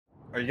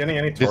Are you getting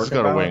any torque? This has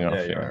got a wing off.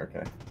 Yeah, you are.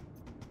 Okay.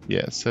 Yeah,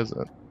 it says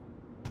it.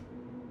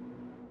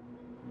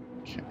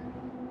 Okay.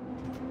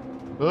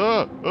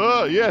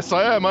 Oh, yes,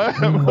 I am.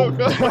 Oh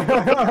god.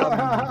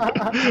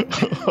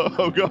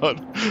 Oh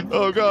god.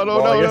 Oh god. Oh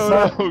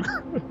no.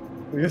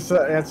 I guess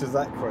that answers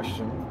that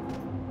question.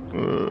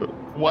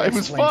 Why it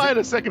was fine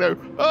a second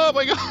ago. Oh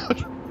my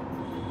god.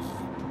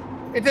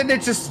 And then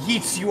it just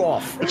yeets you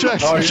off.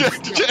 Eject.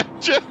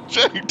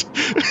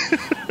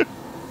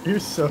 You're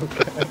so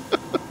bad.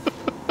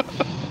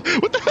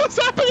 What the hell's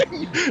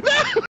happening?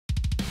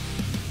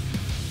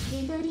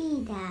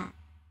 No!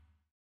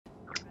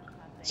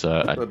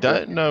 So I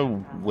don't know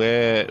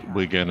where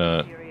we're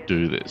gonna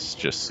do this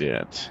just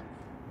yet.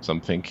 So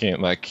I'm thinking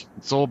like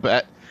it's all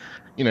bad,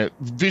 you know,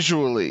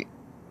 visually.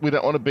 We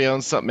don't want to be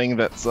on something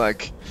that's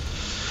like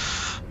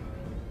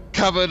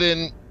covered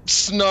in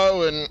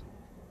snow and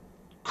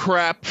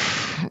crap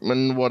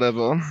and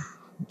whatever.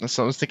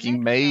 So I was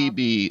thinking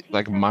maybe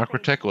like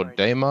Microtech or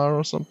Daymar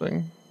or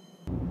something.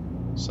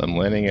 So I'm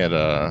landing at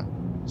a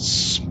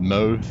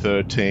Smo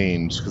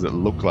 13 because it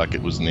looked like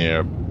it was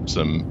near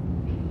some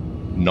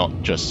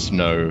not just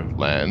snow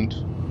land.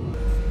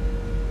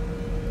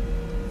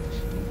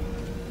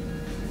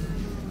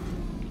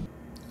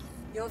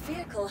 Your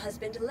vehicle has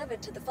been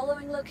delivered to the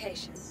following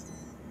location.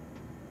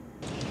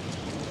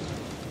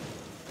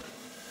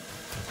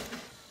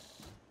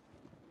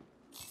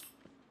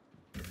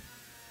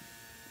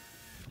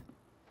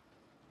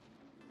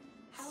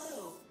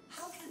 Hello,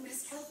 how can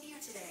Miss help you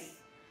today?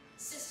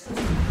 System.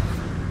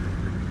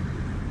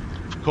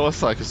 Of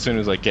course, like as soon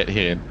as I get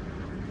here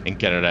and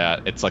get it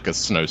out, it's like a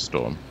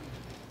snowstorm.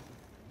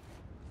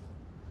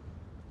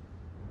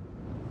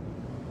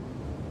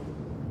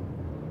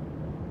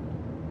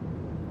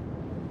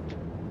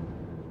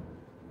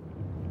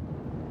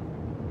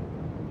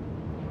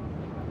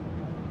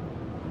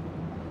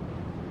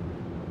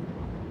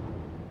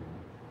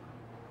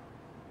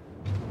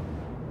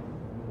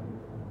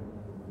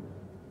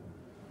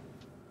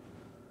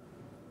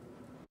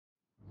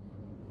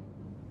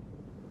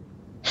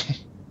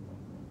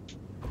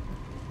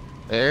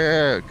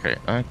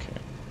 Okay.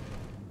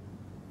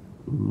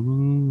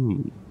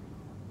 Ooh.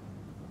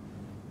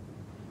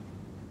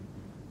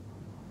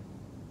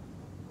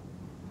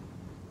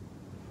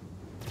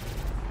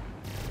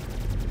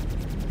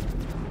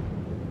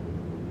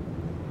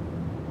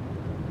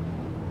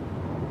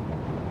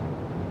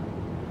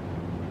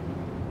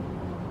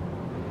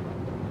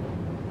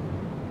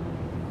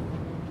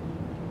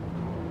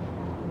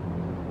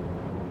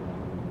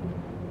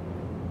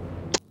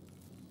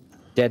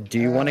 Dad, do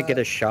you want to get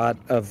a shot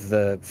of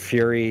the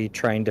Fury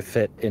trying to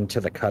fit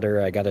into the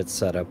cutter? I got it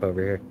set up over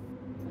here.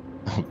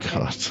 Oh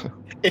god.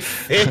 It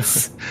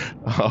fits.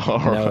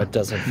 No, it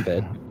doesn't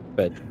fit,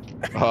 but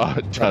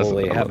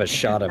probably have a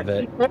shot of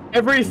it.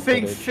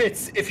 Everything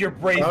fits if you're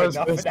brave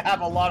enough to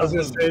have a lot of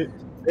them.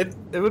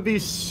 It would be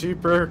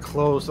super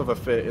close of a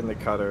fit in the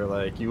cutter.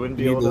 Like you wouldn't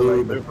be able to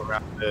like move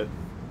around it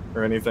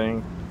or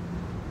anything.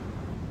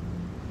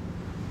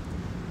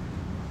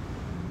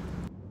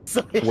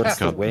 So, What's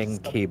the wing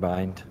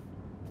keybind?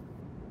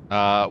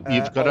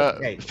 You've got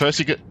to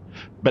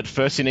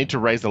first you need to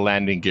raise the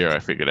landing gear. I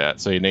figured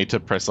out. So you need to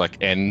press like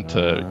N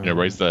to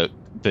raise the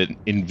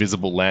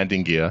invisible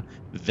landing gear.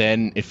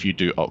 Then if you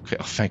do, okay,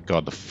 oh, thank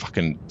God the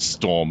fucking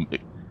storm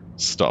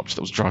stopped.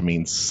 That was driving me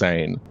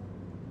insane.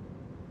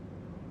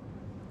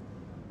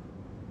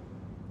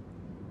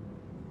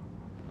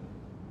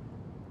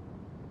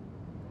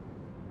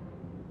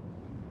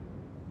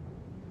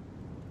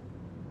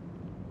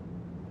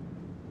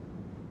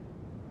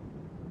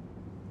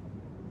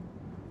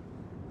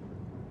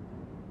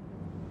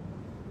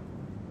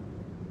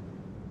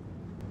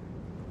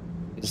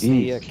 Is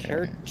the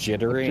Carrack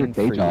jittering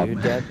for you,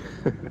 Dad?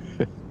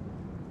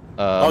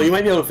 Oh, you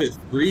might be able to fit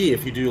 3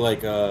 if you do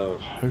like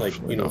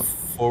you know,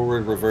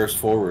 forward, reverse,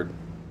 forward.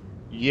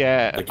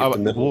 Yeah. Like if the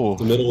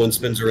middle one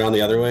spins around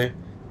the other way.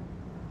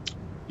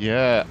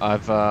 Yeah,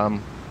 I've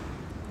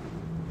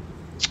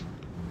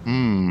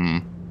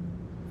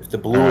If the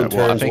blue one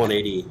turns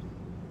 180,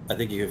 I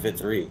think you can fit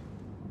 3.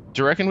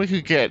 Do you reckon we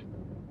could get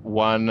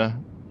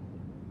one,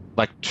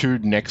 like 2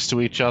 next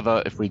to each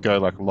other if we go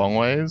like long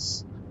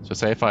ways? So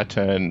say if I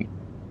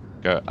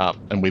go up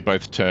and we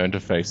both turn to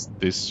face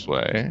this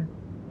way.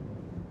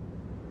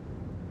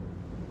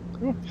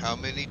 How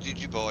many did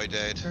you buy,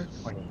 Dad?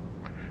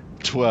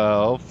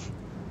 12.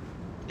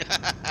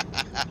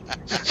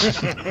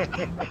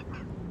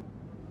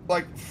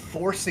 Like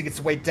forcing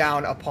its way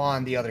down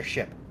upon the other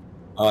ship.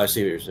 Oh, I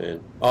see what you're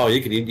saying. Oh,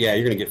 you could, yeah,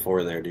 you're gonna get 4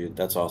 in there, dude.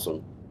 That's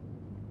awesome.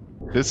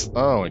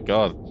 Oh my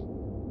god.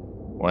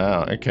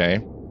 Wow,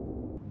 okay.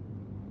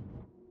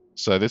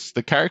 So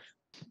the Carrack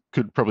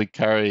could probably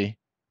carry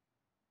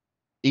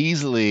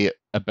easily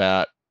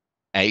about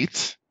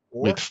 8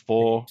 with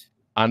 4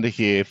 under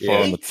here, 4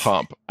 on the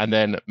top, and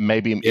then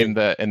maybe in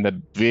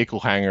the vehicle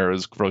hangar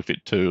is probably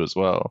fit 2 as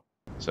well.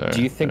 So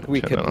do you think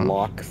we could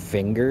lock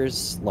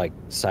fingers like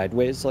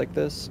sideways like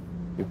this?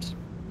 Oops.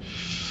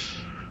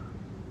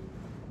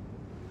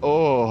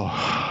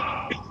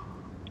 Oh.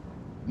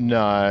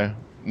 No,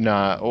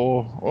 no,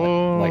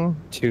 or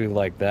Like two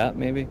like that,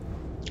 maybe?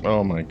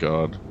 oh my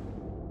god.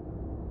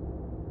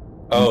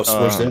 Oh,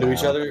 smushed into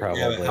each other?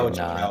 Probably Yeah, how would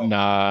you not. know?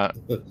 Nah,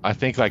 I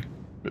think like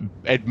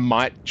it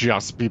might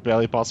just be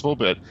barely possible,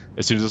 but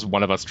as soon as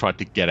one of us tried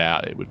to get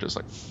out, it would just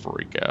like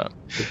freak out.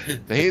 So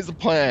here's the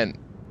plan: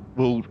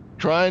 we'll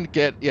try and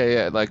get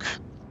like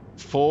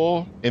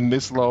 4 in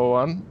this lower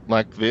one,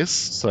 like this.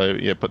 So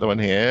yeah, put that one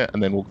here,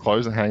 and then we'll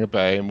close the hangar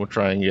bay, and we'll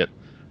try and get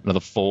another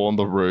 4 on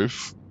the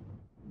roof,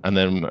 and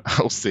then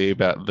I'll see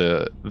about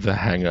the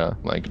hangar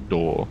like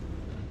door.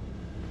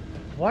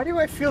 Why do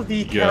I feel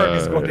the Carrack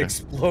is going to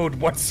explode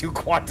once you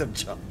quantum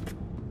jump?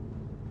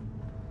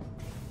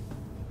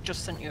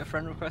 Just sent you a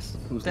friend request.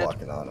 Who's Dead.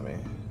 locking on to me?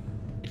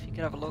 If you could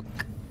have a look.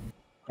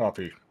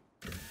 Copy.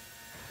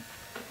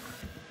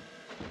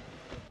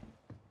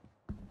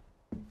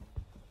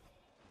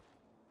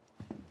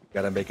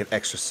 Gotta make it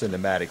extra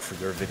cinematic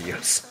for your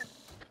videos.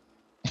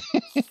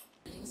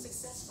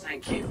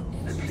 Thank you,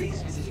 and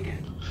please visit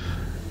again.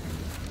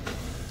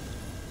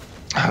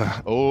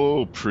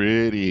 Oh,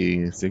 pretty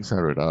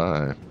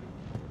 600i.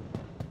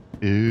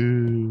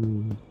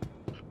 Ooh.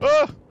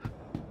 Oh!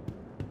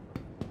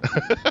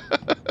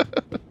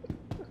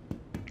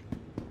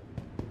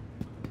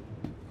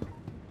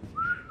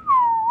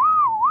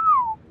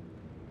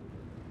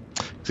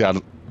 See,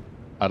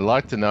 I'd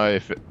like to know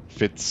if it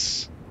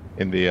fits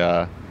in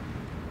the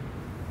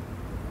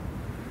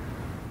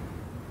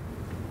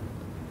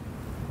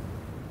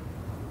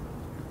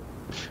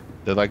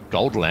like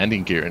gold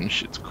landing gear and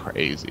shit's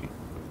crazy.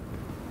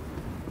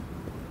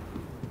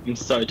 I'm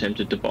so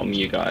tempted to bomb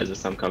you guys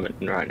as I'm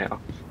commenting right now.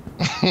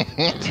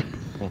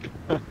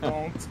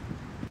 Don't.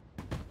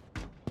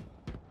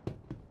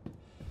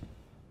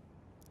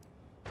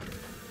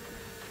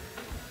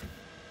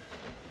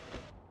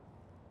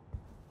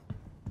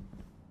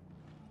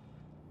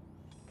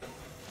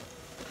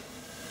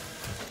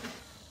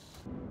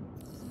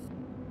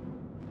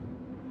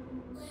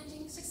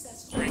 Landing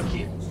successful. Thank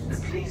you,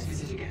 and please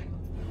visit again.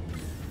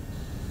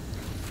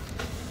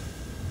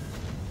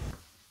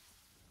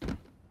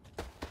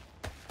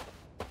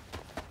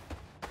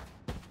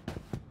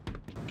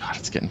 God,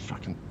 it's getting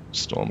fucking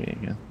stormy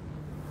again.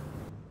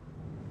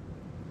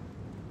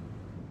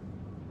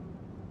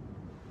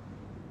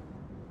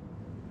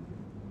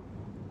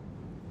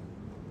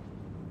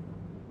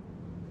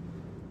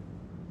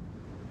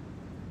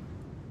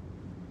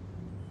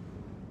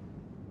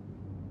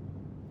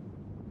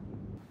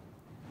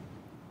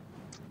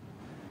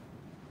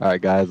 All right,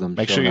 guys, I'm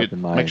make sure you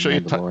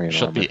Mandalorian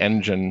shut armor. the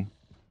engine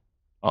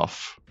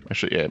off. Make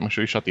sure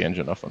you shut the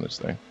engine off on this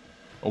thing.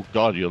 Oh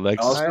god, your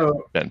legs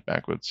Also, bent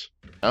backwards.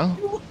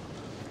 Oh.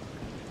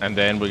 And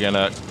then we're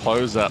gonna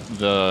close up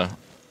the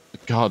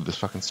god, this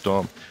fucking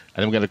storm.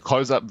 And then we're gonna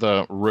close up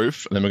the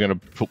roof, and then we're gonna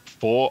put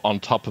 4 on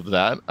top of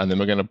that, and then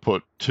we're gonna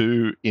put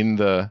 2 in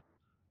the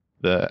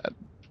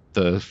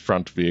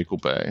front vehicle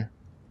bay.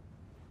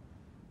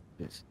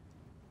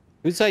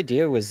 Whose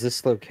idea was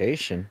this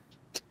location?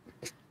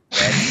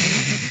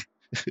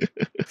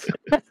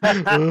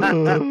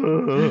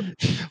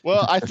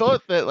 Well, I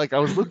thought that, like, I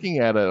was looking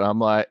at it, and I'm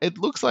like, it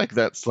looks like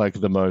that's like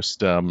the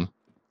most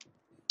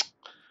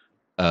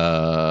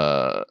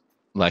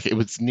like it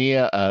was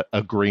near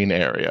a green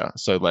area,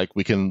 so like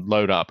we can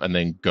load up and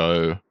then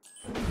go.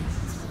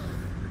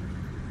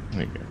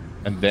 There you go.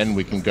 And then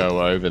we can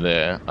go over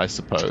there, I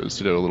suppose,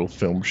 to do a little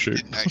film shoot.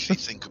 Didn't actually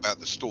think about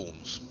the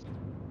storms.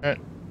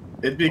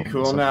 it'd be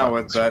cool now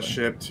with that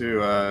ship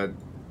to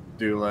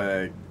do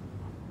like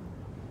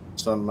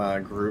some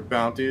group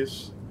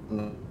bounties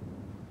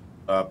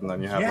up, and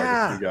then you have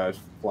like a 2 guys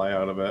fly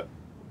out of it,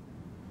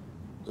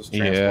 just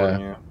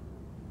transporting you.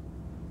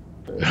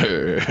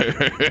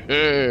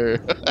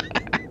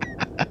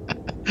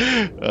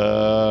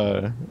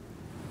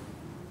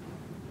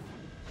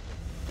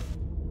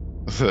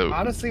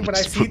 Honestly,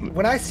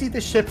 when I see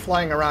the ship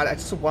flying around, I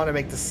just want to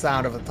make the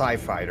sound of a TIE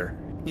fighter.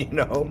 You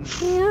know.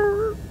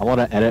 I want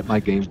to edit my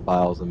game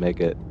files and make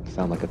it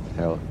sound like a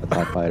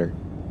TIE fighter.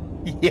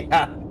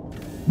 Yeah.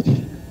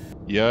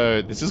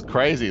 Yo, this is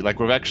crazy. Like,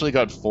 we've actually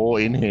got 4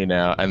 in here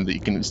now, and you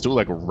can still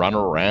like run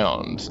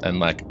around and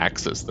like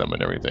access them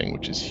and everything,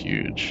 which is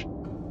huge.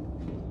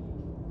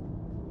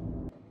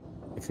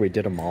 If we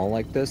did them all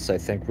like this, I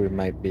think we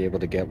might be able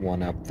to get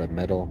one up the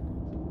middle.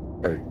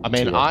 Or I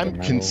mean, 2 up the I'm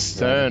middle,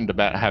 concerned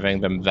about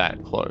having them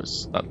that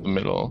close up the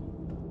middle,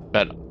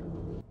 but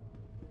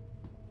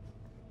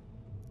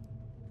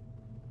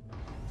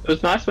It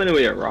was nice when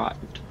we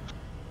arrived.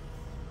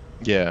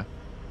 yeah,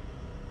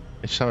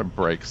 each time it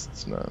breaks,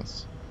 it's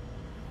nice.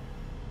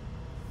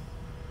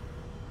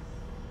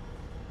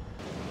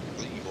 I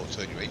think you want to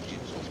turn your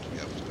engines off to be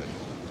able to make it.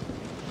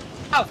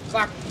 Oh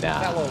fuck!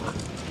 Nah. Fell over.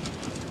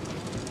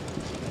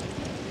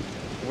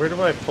 Where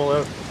do I pull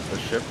out the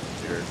ship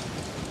here?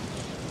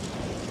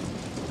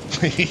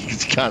 You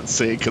can't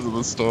see it because of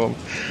the storm.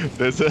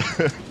 There's a.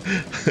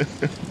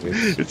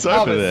 It's Davis,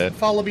 over there.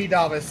 Follow me,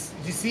 Davis.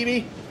 Did you see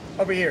me?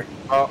 Over here.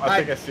 Oh, I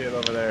think I see it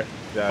over there.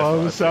 Yeah,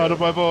 Follow the sound of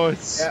my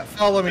voice. Yeah,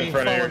 follow me. in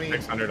front Follow of me. your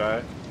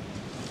 600i.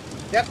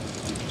 Yep.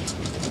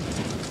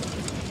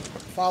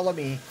 Follow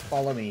me.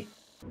 Follow me.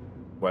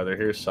 Weather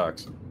here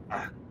sucks.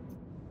 I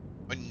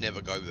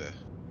never go there.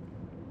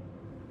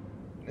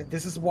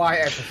 This is why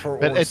I prefer.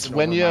 But it's Orson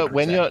when over you're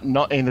Microtech.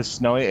 not in the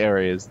snowy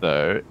areas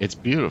though, it's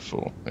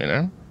beautiful. You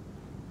know,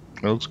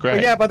 it looks great.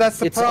 But yeah, but that's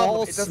the It's problem.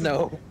 all It doesn't-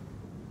 snow.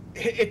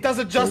 It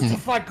doesn't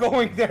justify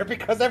going there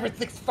because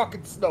everything's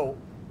fucking snow.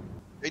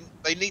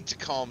 They need to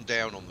calm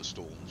down on the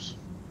storms.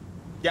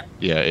 Yeah,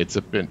 it's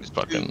a bit There's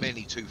fucking. too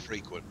many, too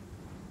frequent.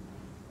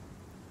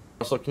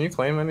 Also, can you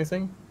claim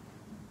anything?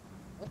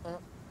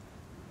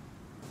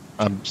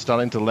 I'm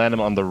starting to land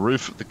them on the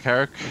roof of the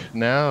Carrack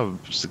now.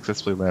 I've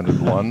successfully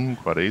landed one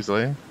quite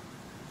easily.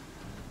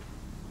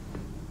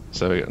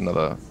 So we got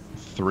another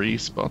 3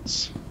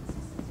 spots.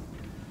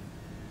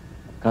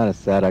 Kind of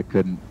sad I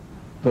couldn't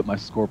put my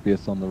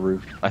Scorpius on the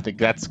roof. I think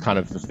that's kind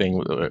of the thing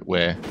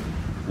where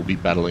we'll be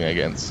battling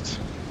against.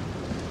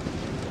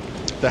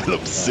 That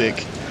looks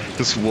sick.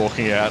 Just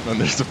walking out and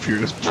there's a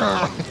Furious.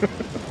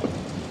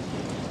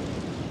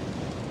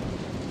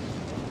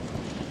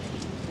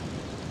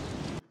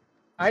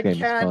 I Game is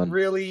can't fun.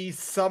 really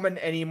summon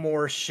any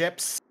more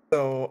ships,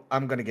 so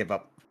I'm gonna give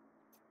up.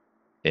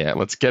 Yeah,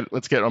 let's get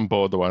on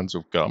board the ones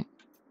we've got.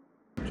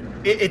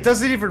 It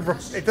doesn't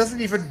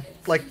even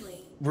like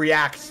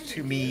react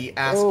to me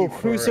asking Oh,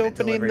 for who's a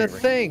opening the delivery.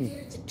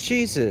 thing?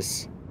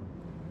 Jesus.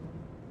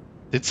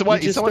 Is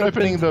someone just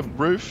opening the opened-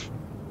 roof?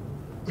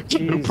 Who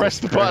Jesus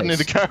pressed the button in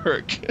the Christ.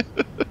 Carrack?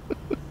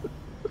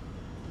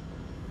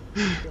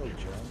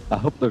 I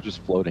hope they're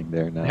just floating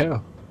there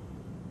now.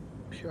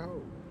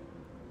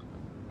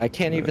 I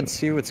can't even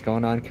see what's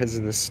going on because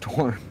of the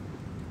storm.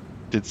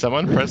 Did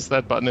someone press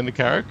that button in the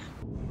Carrack?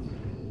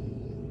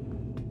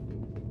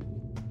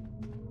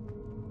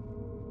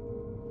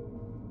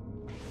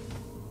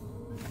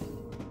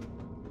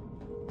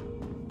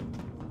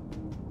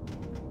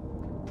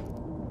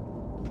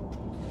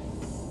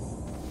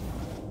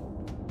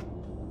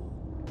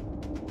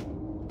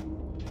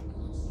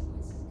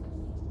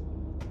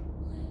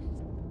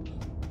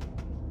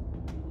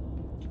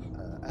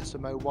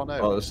 SMO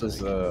 10. Oh, this is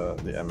the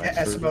MX.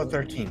 SMO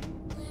 13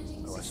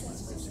 Oh, SMO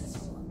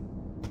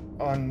 13.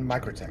 on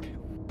Microtech.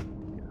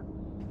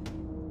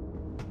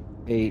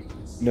 Hey,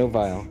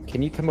 Novile,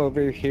 can you come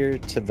over here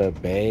to the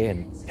bay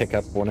and pick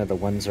up one of the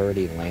ones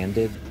already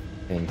landed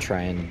and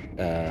try and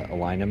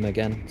align them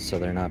again so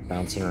they're not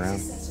bouncing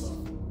around?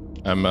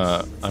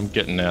 I'm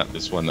getting out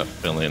this one that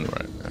fell in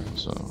right now.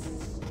 So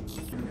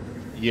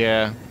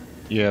yeah,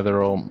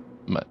 they're all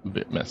a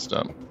bit messed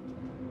up.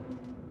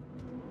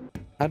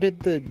 How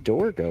did the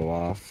door go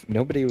off?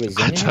 Nobody was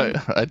in here?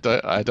 I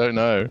don't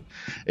know.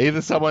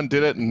 Either someone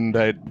did it and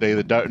they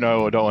either don't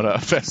know or don't want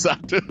to fess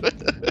up to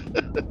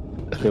it.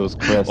 It was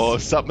Chris. Or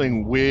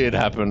something weird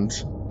happened.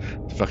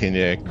 Fucking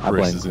yeah, I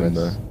blame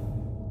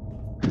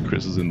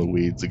Chris is in the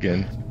weeds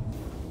again.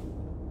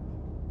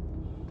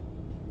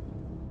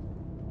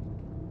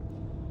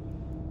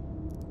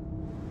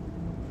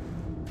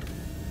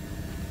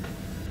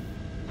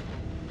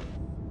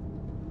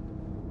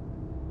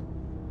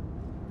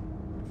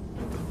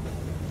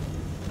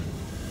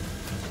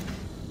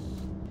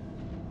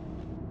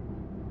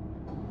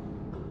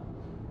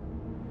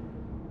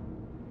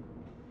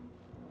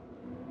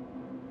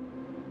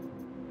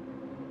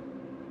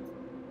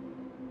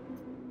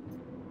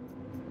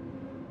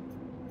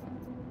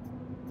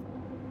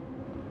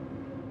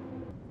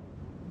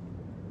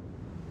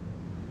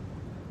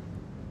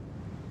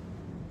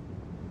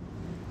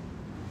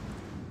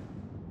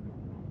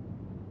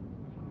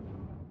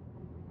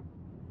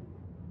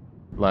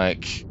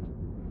 Like,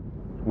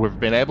 we've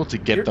been able to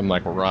get them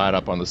like right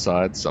up on the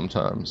sides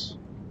sometimes.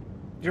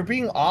 You're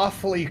being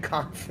awfully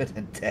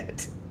confident,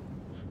 Ed.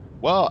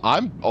 Well,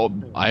 I'm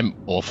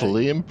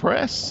awfully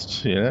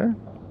impressed, you know?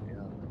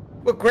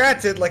 Well,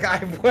 granted, like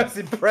I was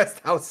impressed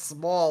how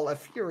small a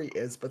Fury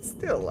is, but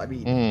still, I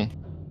mean,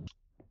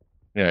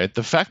 Yeah,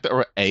 the fact that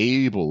we're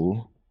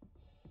able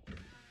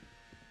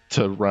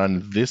to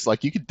run this,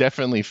 like, you could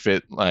definitely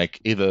fit like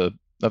either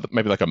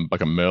maybe like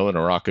a Merlin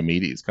or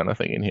Archimedes kind of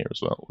thing in here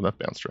as well. That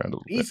bounced around a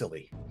little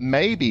easily.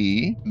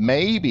 Bit.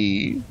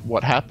 Maybe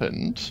what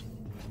happened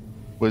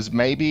was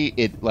maybe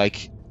it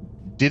like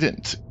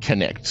didn't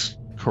connect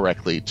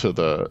correctly to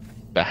the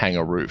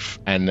hangar roof,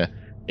 and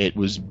it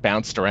was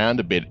bounced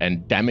around a bit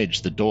and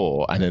damaged the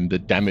door, and then the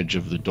damage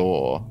of the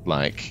door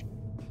like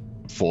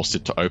forced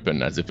it to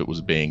open as if it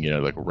was being, you know,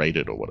 like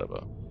raided or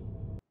whatever.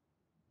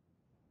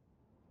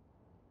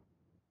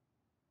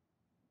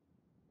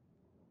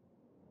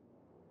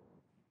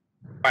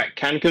 Right,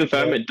 can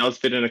confirm it does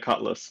fit in a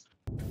Cutlass.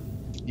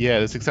 Yeah,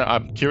 the 600.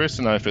 I'm curious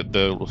to know if it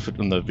will fit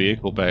in the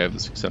vehicle bay of the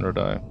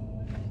 600i.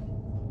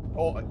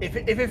 Oh, if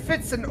it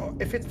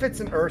fits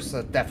in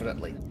Ursa,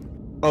 definitely.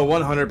 Oh,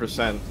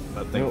 100%.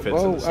 That thing fits in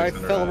Oh, the 600i. I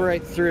fell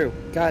right through.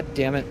 God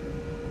damn it.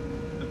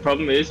 The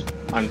problem is,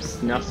 I'm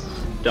now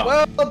stuck.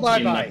 Well, bye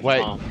in bye. that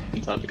Wait, farm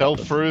inside the fell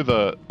Cutlass. through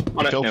the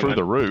Oh, no, fell never through mind.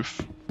 the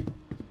roof.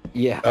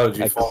 Yeah, Oh, did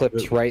you I fall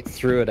clipped through? right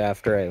through it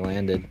after I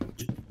landed.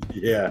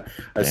 Yeah,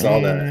 I saw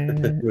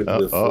that with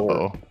the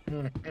floor.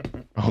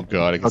 Oh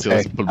god, I can see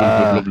Okay, this blum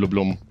blum blum blum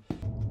blum.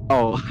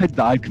 Oh, I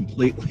died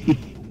completely.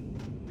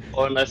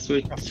 Or unless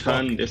we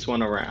turn this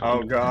one around.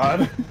 Oh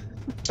god.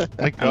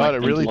 My god, it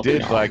really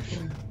did, like...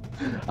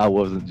 I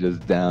wasn't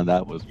just down,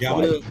 that was Yeah,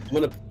 I'm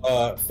gonna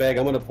Feg,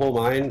 I'm gonna pull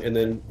mine, and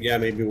then, yeah,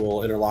 maybe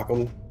we'll interlock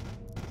them.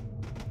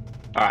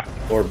 Alright.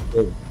 Or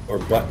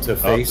butt to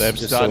face. They're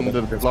starting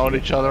to blow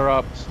each other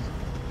up.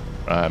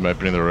 Right, I'm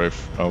opening the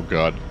roof. Oh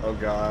god. Oh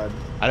god.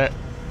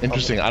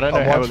 Interesting, I don't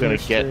know how we're gonna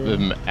get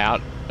them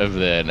out of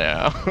there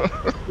now.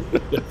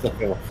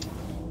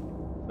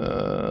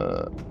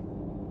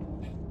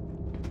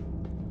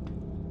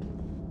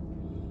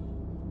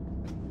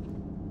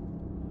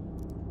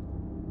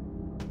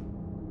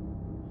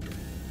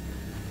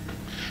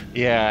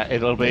 Yeah,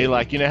 it'll be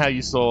like, you know how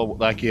you saw,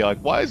 like, you're like,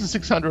 why is the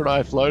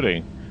 600i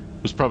floating?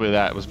 It was probably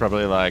that. It was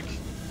probably like,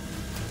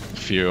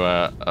 if you,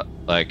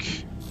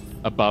 like,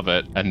 above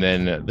it, and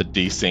then the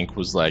desync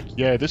was like,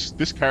 yeah, this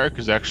Carrack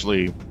is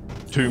actually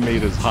 2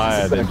 meters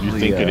higher than you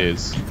think it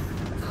is.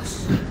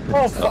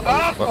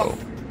 Oh,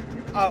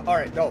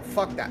 alright, no,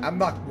 fuck that. I'm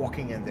not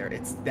walking in there.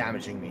 It's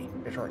damaging me.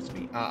 It hurts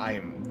me. I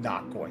am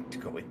not going to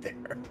go in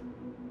there.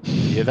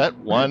 Yeah, that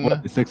one...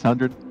 What,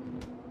 600?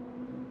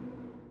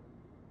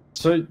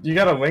 So you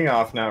got a wing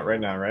off now, right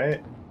now,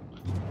 right?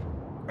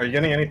 Are you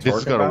getting any torque? This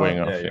has got a wing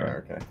off, yeah. yeah. You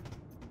are, okay.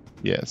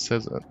 Yeah, it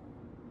says it.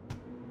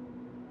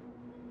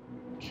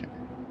 Okay.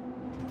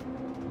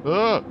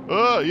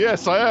 Oh,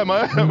 yes, I am.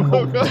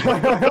 Oh god.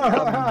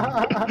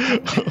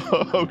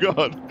 Oh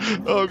god.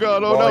 Oh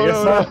god. Oh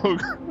no.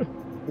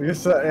 I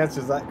guess that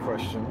answers that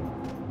question.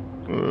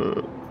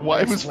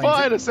 Why it was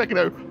fine a second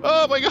ago.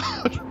 Oh my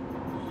god.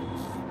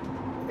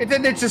 And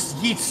then it just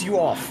yeets you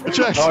off.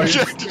 Checked.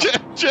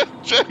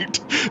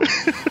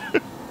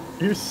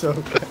 You're so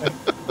bad.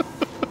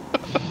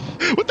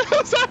 What the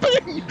hell's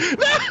happening?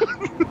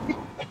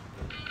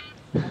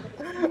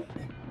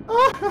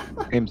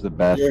 No! Game's the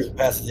best. You're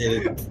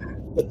incapacitated.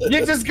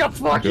 You just got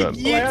fucking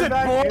yeeted,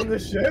 boy! In the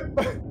ship?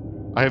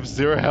 I have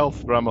 0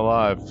 health, but I'm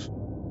alive.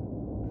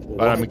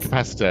 But I'm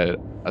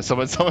incapacitated.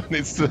 Someone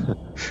needs to...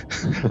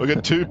 We've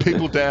got 2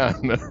 people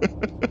down.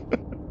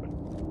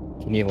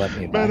 Can you let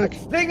me back? I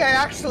think I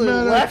actually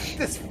left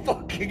this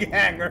fucking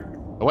hangar.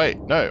 Oh, wait,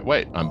 no,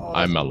 wait.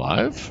 I'm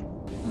alive?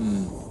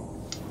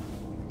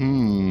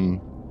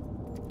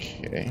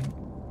 Okay.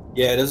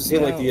 Yeah, it doesn't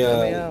seem like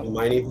the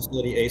mining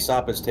facility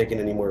ASOP has taken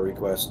any more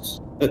requests.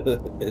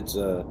 It's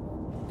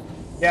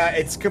Yeah,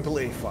 it's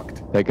completely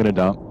fucked. Taking a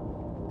dump.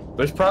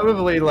 There's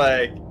probably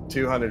like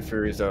 200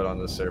 Furies out on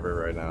this server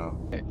right now.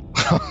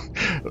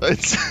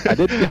 I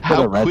did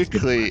how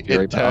quickly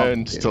it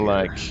turned to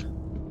like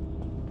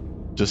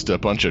just a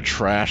bunch of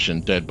trash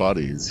and dead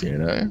bodies, you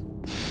know?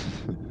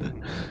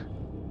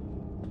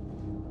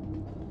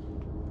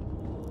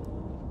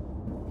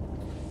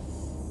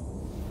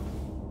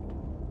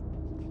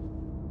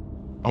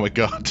 Oh my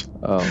god.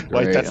 Oh,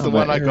 wait, that's the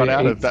one I got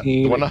out of.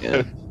 The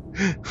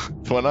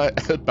one I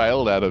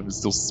bailed out of is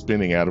still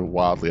spinning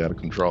wildly out of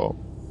control.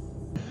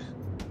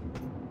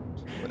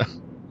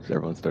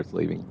 Everyone starts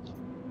leaving.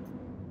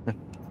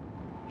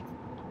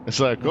 It's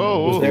like,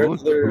 oh,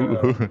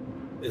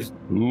 is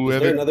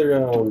there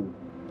another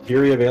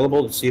Fury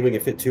available to see if we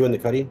can fit 2 in the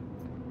cuddy?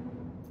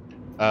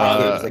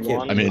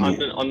 I mean,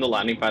 on the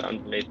landing pad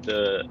underneath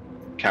the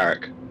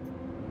Carrack.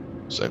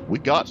 So we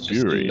got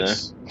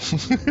Furies.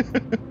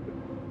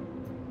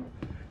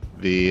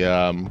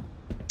 The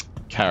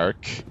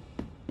Carrack,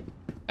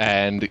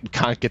 and we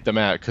can't get them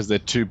out because they're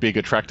too big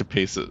attractor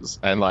pieces.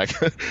 And like,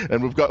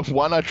 and we've got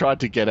one I tried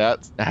to get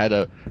out.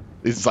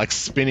 Is like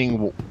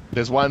spinning.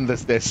 There's one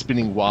they're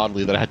spinning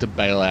wildly that I had to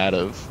bail out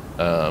of.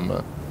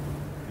 And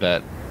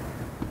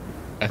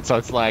so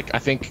it's like, I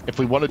think if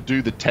we want to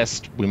do the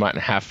test, we might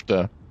have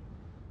to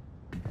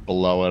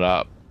blow it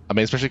up. I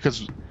mean, especially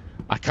because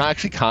I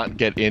can't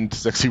get into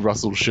Sexy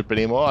Russell's ship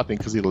anymore. I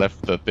think because he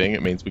left the thing,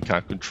 it means we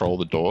can't control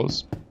the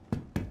doors.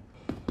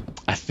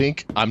 I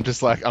think I'm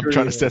just like, I'm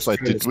trying to assess,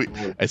 like,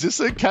 is this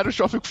a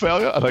catastrophic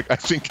failure? I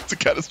think it's a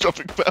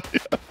catastrophic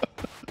failure.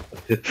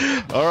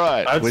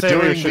 Alright, I'd say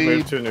we should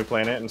move to a new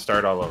planet and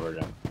start all over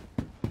again.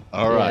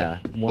 Alright.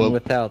 Yeah, one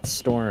without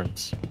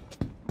storms.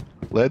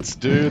 Let's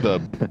do the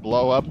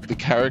blow up the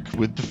Carrack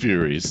with the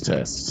Furies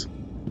test.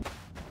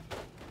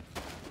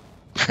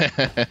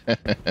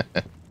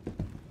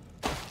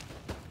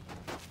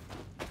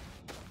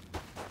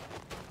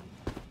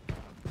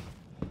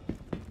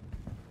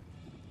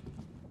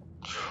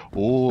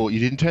 Oh, you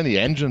didn't turn the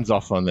engines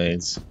off on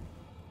these.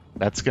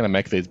 That's going to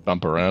make these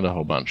bump around a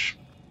whole bunch.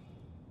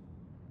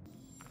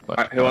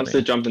 Alright, who wants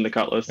to jump in the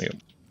Cutlass?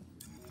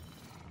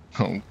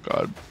 Oh,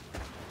 God.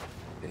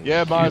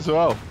 Yeah, might as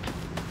well.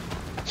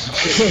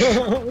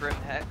 Grim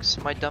Hex,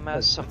 my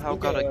dumbass somehow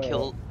got a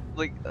kill,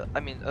 like,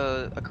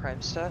 a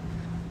crime stat.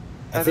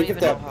 I think if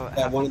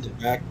that one in the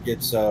back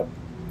gets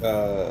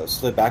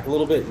slid back a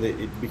little bit,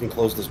 we can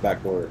close this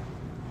back door.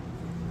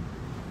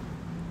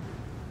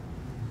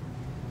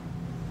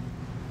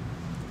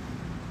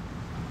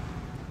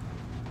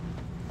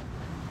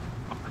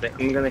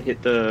 I'm gonna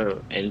hit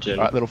the engine.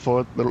 Alright, little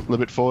forward, little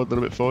bit forward,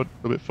 little bit forward,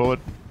 little bit forward.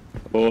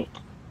 Oh.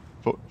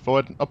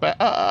 Forward, up back.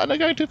 No,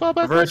 going too far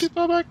back. Going too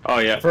far back. Oh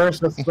yeah.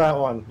 First, it's that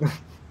one.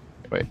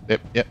 Wait.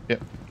 Yep.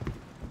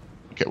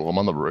 Okay, well I'm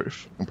on the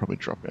roof. I can probably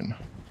drop in.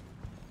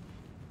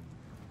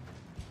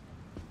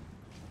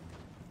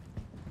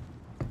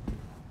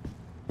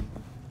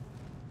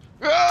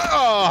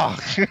 Oh!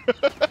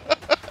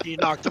 You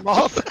knocked him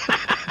off.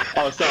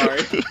 Oh,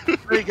 sorry.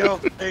 There you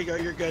go.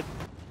 You're good.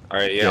 All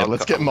right, Yeah,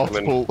 let's get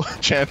multiple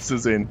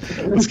chances in.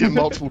 Let's get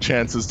multiple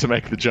chances to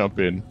make the jump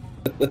in.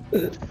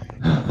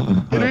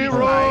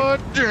 Leroy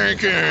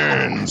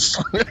Jenkins!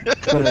 I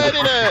did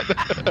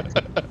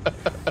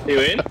it!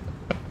 You in?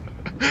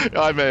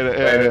 I made it,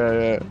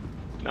 yeah.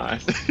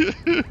 Nice.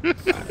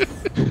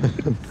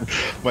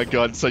 My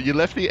god, so you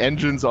left the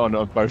engines on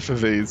both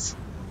of these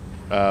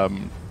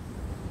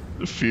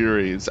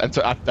Furies, and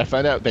so I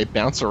found out they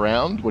bounce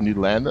around when you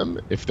land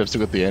them if they've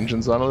still got the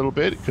engines on a little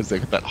bit, because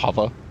they've got that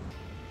hover.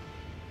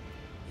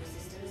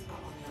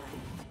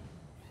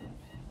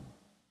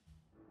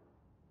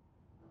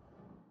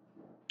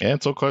 Yeah,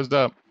 it's all closed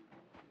up.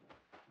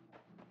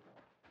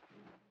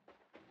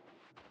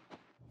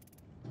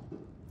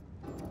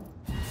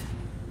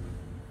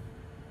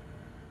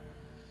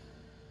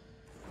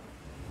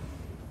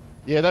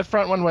 Yeah, that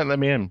front one won't let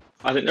me in.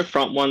 I think the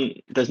front one,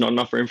 there's not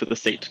enough room for the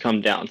seat to come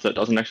down, so it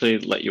doesn't actually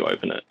let you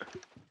open it.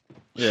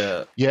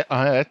 Yeah.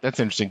 Yeah, that's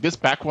interesting. This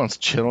back one's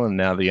chilling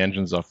now. The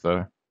engine's off,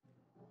 though.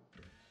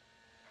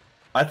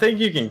 I think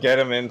you can get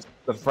them in.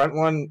 The front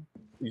one,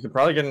 you could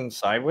probably get in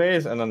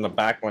sideways, and then the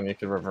back one, you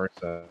could reverse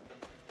it.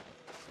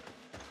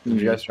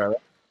 Did you guys try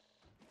that?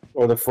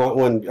 Or the front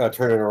one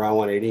turning around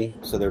 180,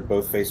 so they're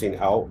both facing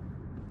out.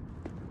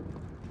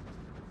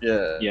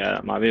 Yeah. Yeah,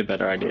 that might be a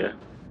better idea.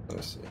 Let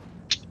me see.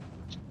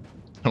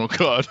 Oh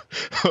god.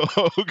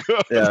 Oh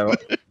god. Yeah.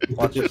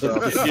 Watch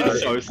yourself.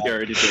 It's so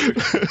scary to do.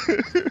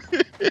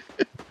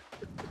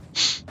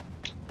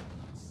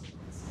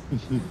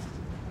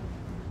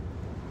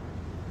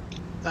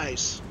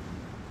 Nice.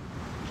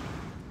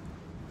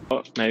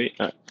 Oh, maybe.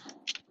 No.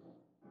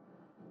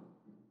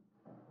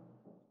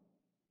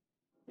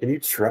 Can you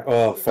try?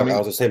 Oh, fuck! I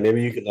was gonna say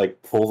maybe you could like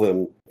pull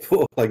them,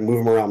 like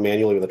move them around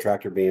manually with a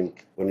tractor beam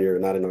when you're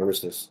not in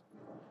armistice.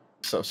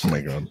 Oh my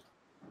god.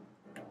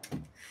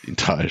 The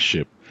entire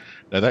ship.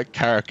 Now that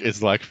Carrack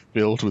is like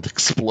filled with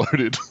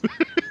exploded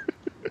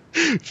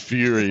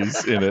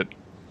Furies in it.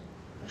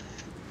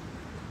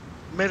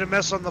 Made a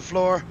mess on the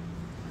floor.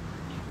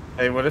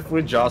 Hey, what if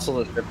we jostle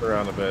the ship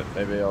around a bit?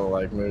 Maybe I'll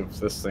like move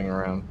this thing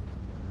around.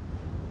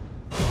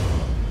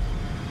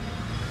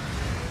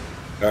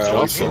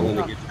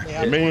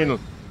 I mean,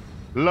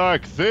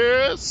 like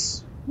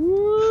this?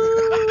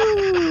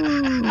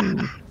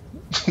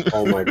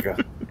 Oh my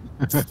god.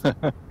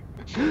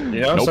 You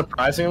know,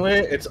 surprisingly,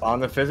 it's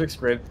on the physics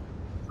grid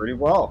pretty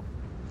well.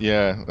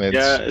 Yeah,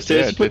 Yeah,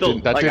 so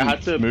that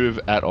didn't move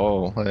at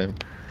all. That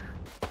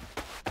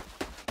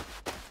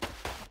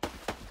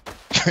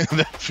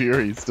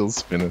Fury's still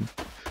spinning.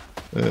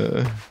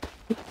 It's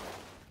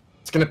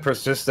gonna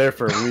persist there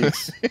for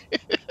weeks.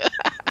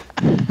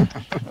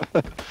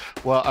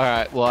 Well, all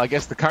right. Well, I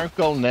guess the current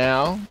goal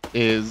now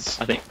is,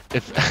 I think,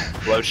 if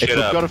blow shit we've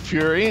up. got a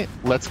Fury,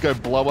 let's go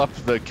blow up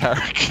the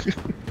Carrack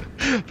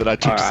that I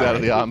took us out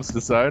of the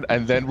armistice zone,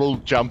 and then we'll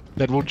jump.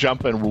 Then we'll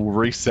jump and we'll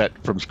reset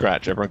from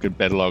scratch. Everyone can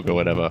bedlog or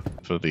whatever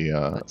for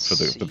the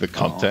for the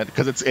content,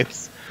 because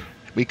it's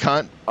we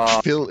can't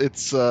fill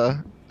its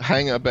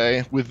hangar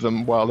bay with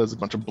them while there's a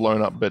bunch of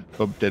blown up dead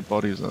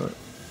bodies in it.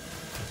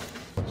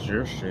 What's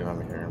your stream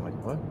I'm hearing? Like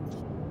what?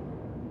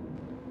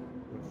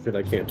 Shit,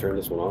 I can't turn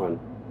this one on.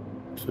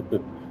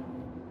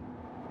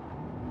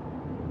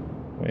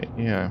 Wait,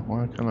 yeah,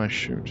 why can't I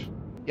shoot?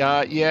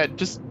 Yeah,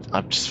 just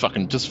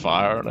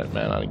fire on it,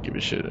 man. I don't give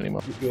a shit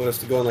anymore. You want us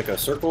to go in like a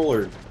circle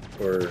or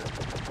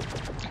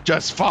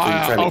just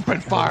fire,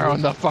 open fire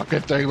on the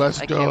fucking thing. Let's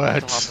do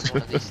it.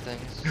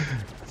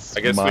 I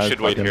guess we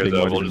should wait here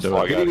though. We'll just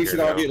walk out we here should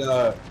all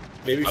now. get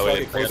maybe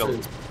wait, closer.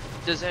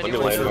 Does Let me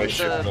anyone land my know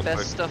ship real the best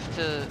quick. stuff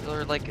to,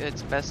 or like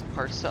its best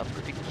parts to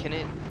upgrade? Can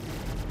it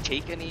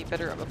take any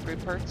better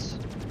upgrade parts?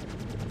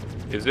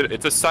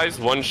 It's a size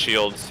 1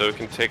 shield, so it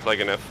can take like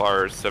an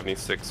FR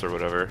 76 or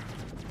whatever.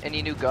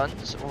 Any new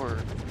guns or?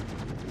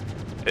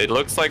 It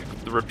looks like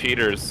the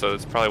repeaters, so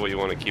it's probably what you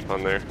want to keep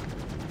on there.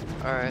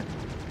 Alright.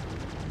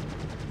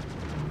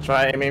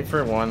 Try aiming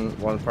for one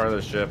part of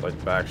the ship, like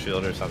back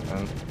shield or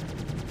something.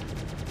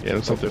 Yeah, it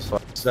looks like this.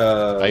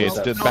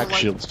 The back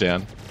shield's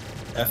down.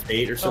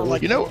 F8 or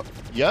something. You know,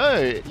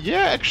 yeah,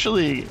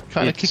 actually,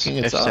 kind of kicking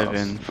its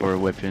F7 ass. for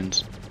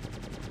weapons.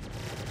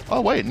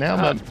 Oh wait, now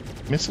my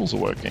missiles are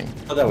working.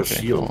 Oh, that was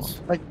Okay, shields.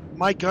 cool. Like,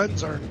 my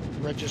guns aren't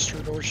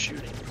registered or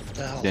shooting. What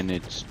the hell? Then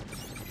it's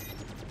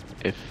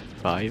F5,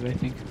 I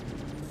think.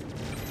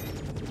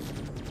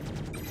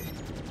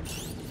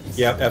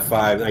 Yeah,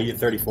 F5. I get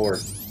 34.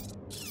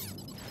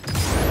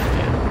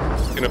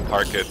 I'm gonna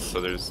park it so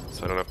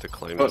I don't have to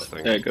claim this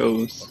thing. There it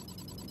goes.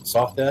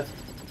 Soft death?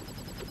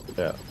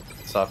 Yeah,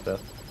 soft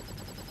death.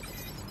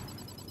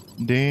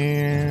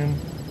 Damn.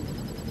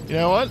 You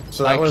know what?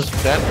 So that was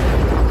that.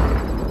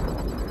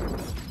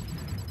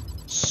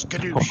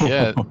 Skadoosh.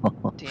 Yeah.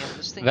 Damn,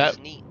 this thing That is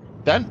neat.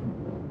 that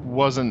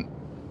wasn't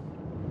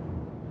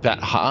that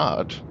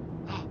hard.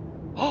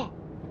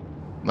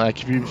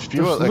 Like if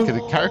you were, like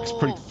the Carrack's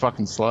pretty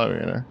fucking slow, you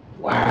know.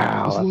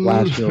 Wow, that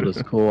blast shield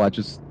is cool. I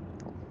just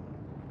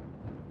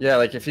Yeah,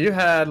 like if you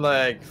had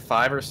like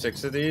 5 or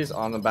 6 of these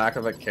on the back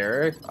of a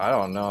Carrack, I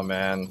don't know,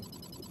 man.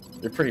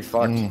 You're pretty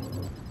fucked.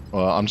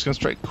 Well, I'm just gonna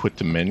straight quit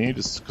the menu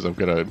just because I've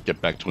got to get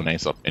back to an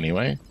ASOP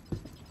anyway.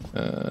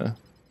 So,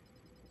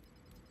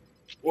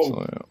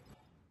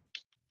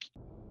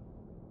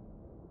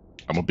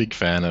 I'm a big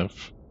fan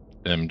of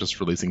them just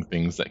releasing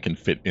things that can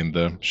fit in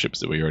the ships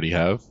that we already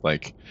have.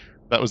 Like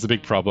that was the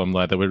big problem.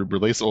 Like they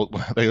released all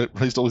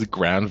these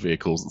ground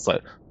vehicles. It's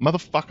like,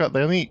 motherfucker,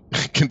 they only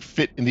can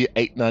fit in the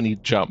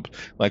 890 jump.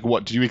 Like,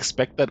 what do you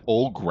expect that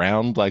all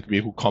ground like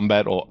vehicle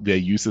combat or their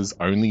uses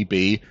only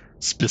be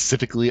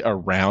specifically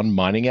around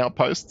mining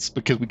outposts?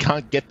 Because we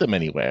can't get them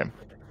anywhere.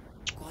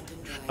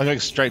 I'm going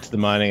straight to the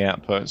mining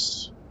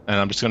outpost, and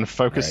I'm just going to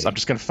focus. Alrighty. I'm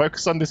just going to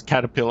focus on this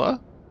caterpillar,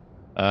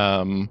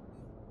 and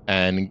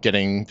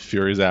getting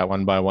Furies out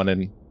one by one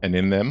and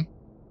in them.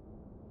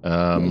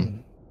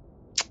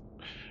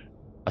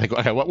 I think,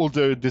 okay, what we'll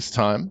do this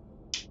time.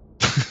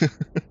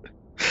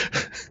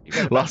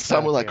 Last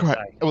time we're like,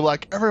 right, we're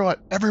like,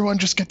 everyone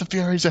just get the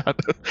Furies out,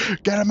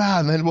 get them out,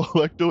 and then we'll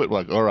like do it. We're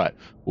like, all right,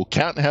 we'll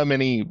count how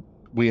many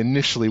we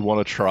initially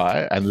want to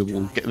try, and then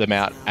we'll get them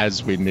out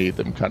as we need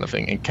them, kind of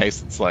thing. In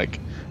case it's like,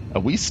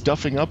 are we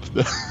stuffing up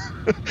the?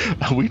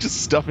 Are we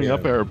just stuffing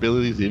up our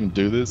ability to even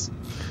do this?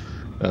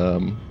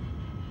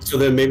 So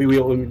then maybe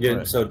we'll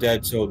get so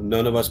dead. So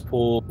none of us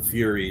pull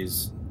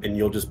Furies, and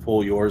you'll just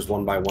pull yours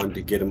one by one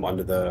to get them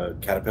under the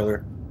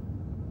caterpillar.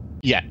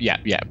 Yeah.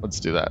 Let's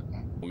do that.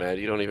 Mad,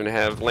 you don't even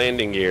have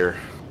landing gear.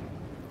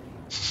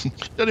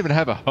 Don't even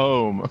have a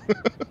home.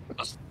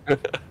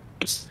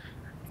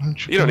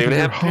 You don't even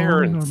have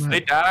parents. They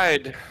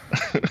died.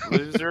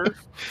 Loser.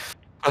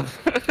 I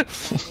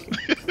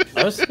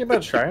was thinking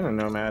about trying a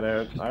Nomad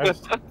out.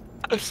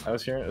 I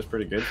was hearing it was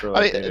pretty good for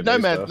like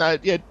Nomad.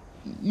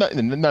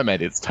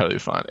 Nomad. It's totally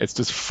fine. It's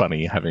just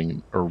funny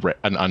having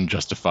an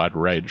unjustified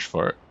rage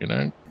for it, you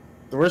know.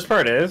 The worst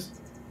part is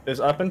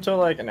up until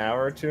like an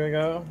hour or two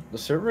ago, the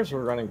servers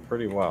were running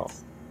pretty well.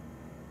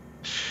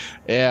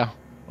 Yeah.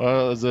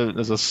 Well,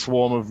 there's a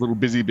swarm of little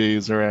busy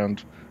bees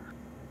around.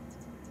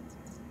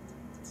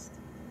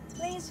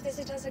 Please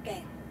visit us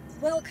again.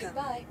 Welcome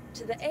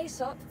to the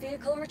ASOP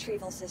vehicle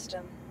retrieval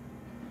system.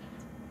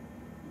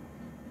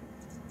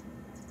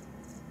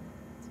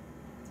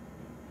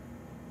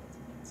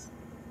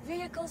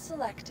 Vehicle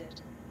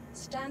selected.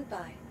 Stand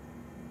by.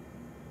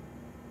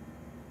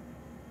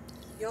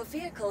 Your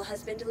vehicle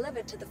has been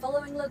delivered to the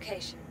following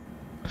location.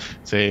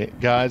 See,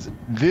 guys,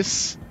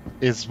 this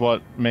is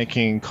what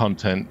making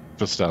content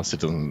for Star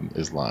Citizen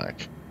is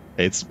like.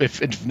 It's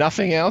if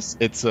nothing else,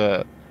 it's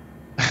a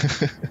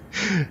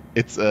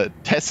it's a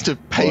test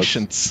of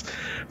patience,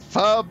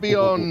 far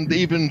beyond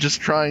even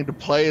just trying to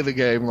play the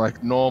game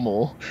like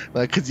normal.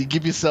 Like, because you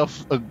give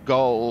yourself a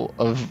goal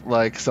of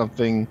like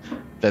something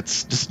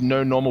that's just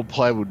no normal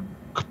player would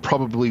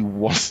probably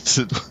want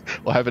to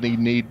or have any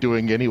need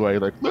doing anyway.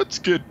 Like, let's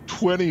get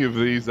 20 of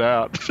these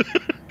out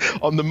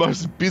on the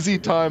most busy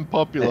time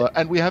popular,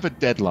 and we have a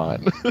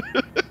deadline.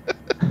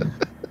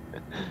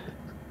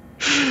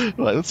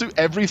 Like, let's do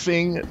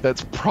everything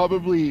that's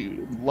probably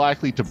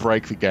likely to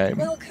break the game.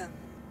 Welcome.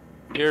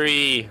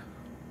 Fury.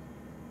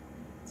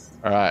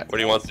 All right. Where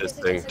do you want this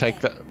thing?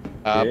 Take the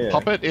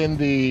pop it in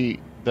the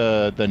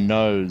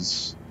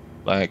nose,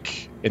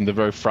 like in the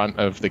very front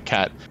of the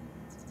cat.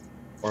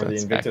 Or the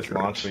Invictus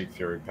Launch Week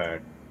Fury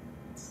pack.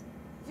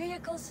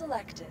 Vehicle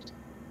selected.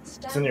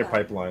 It's in your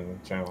pipeline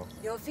channel.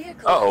 Your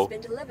vehicle has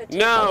been delivered to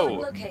the following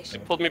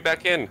location. It pulled me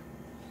back in.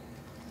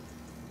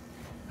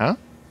 Huh?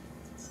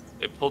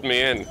 It pulled me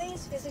in.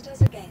 Please visit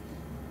us again.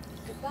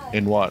 Goodbye.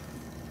 In what?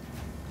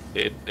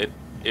 It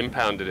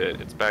impounded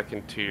it. It's back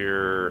into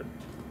your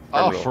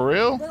terminal. Oh, for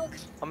real?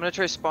 I'm gonna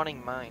try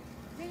spawning mine.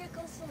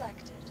 Vehicle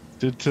selected.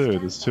 Did two.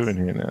 There's two in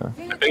here now.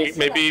 I think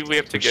maybe we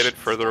have to get it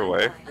further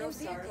away.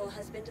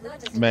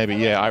 Maybe,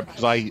 yeah.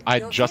 I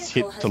just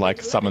hit to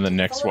like summon the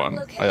next one.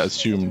 I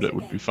assumed it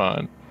would be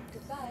fine.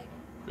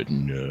 But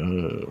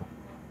no.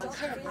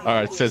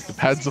 Alright, it says the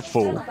pads are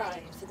full.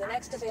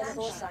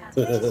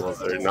 Well,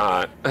 they're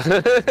not.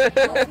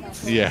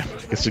 Yeah,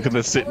 guess we're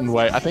gonna sit and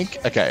wait. I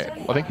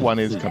think one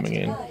is coming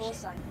in.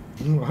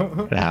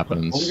 It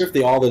happens. I wonder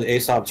if all the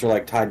ASOPs are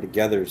like tied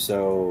together,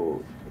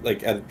 so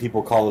like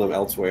people calling them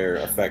elsewhere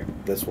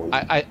affect this one.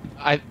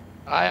 I've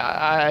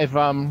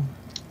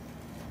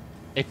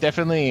it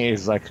definitely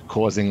is like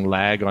causing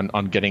lag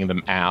on getting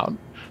them out,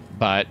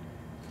 but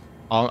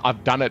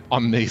I've done it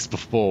on these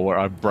before where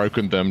I've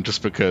broken them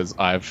just because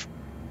I've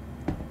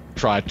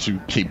tried to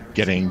keep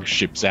getting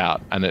ships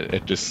out, and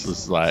it just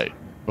is like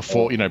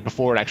before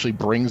it actually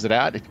brings it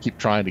out. If you keep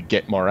trying to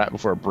get more out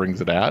before it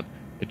brings it out,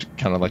 it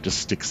kind of like just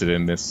sticks it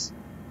in this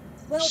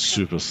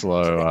super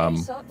slow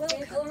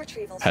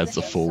has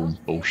the full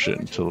bullshit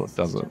until it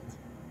does it.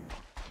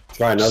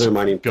 Try another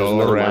mining. Go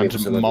another mining around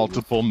facility.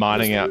 multiple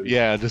mining out.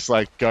 Yeah, just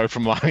like go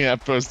from mining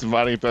outpost to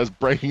mining outpost,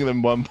 breaking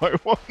them one by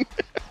one.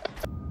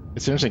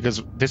 It's interesting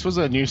because this was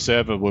a new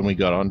server when we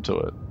got onto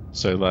it.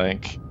 So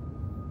like,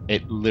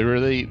 it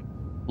literally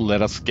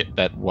let us get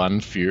that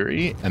one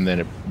Fury, and then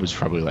it was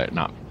probably like,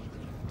 nah,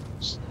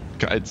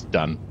 it's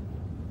done.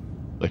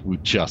 Like we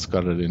just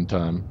got it in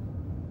time.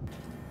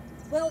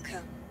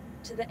 Welcome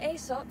to the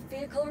ASOP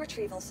vehicle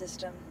retrieval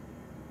system.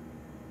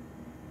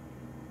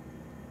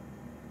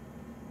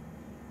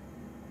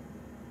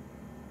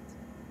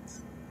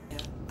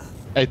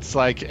 It's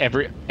like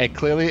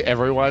clearly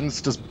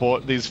everyone's just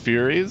bought these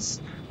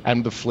Furies,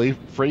 and the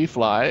free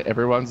fly,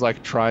 everyone's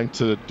like trying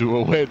to do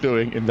what we're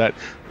doing in that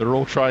they're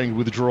all trying to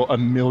withdraw a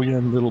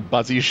million little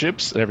buzzy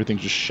ships, and everything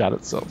just shut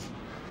itself.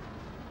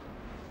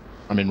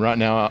 I mean, right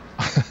now,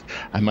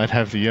 I might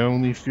have the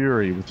only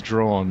Fury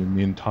withdrawn in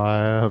the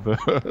entire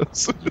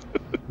verse.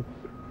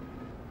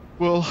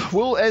 Well,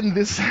 we'll end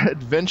this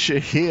adventure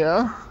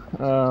here.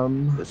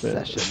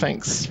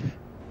 Thanks.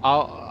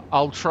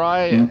 I'll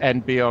try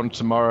and be on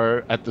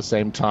tomorrow at the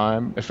same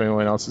time if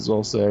anyone else is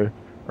also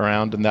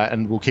around and that,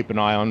 and we'll keep an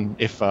eye on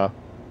if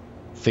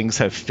things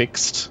have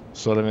fixed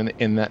sort of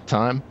in that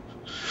time.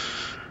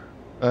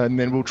 And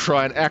then we'll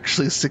try and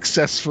actually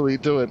successfully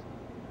do it.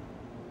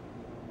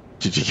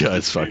 Did you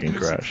guys fucking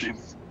crash?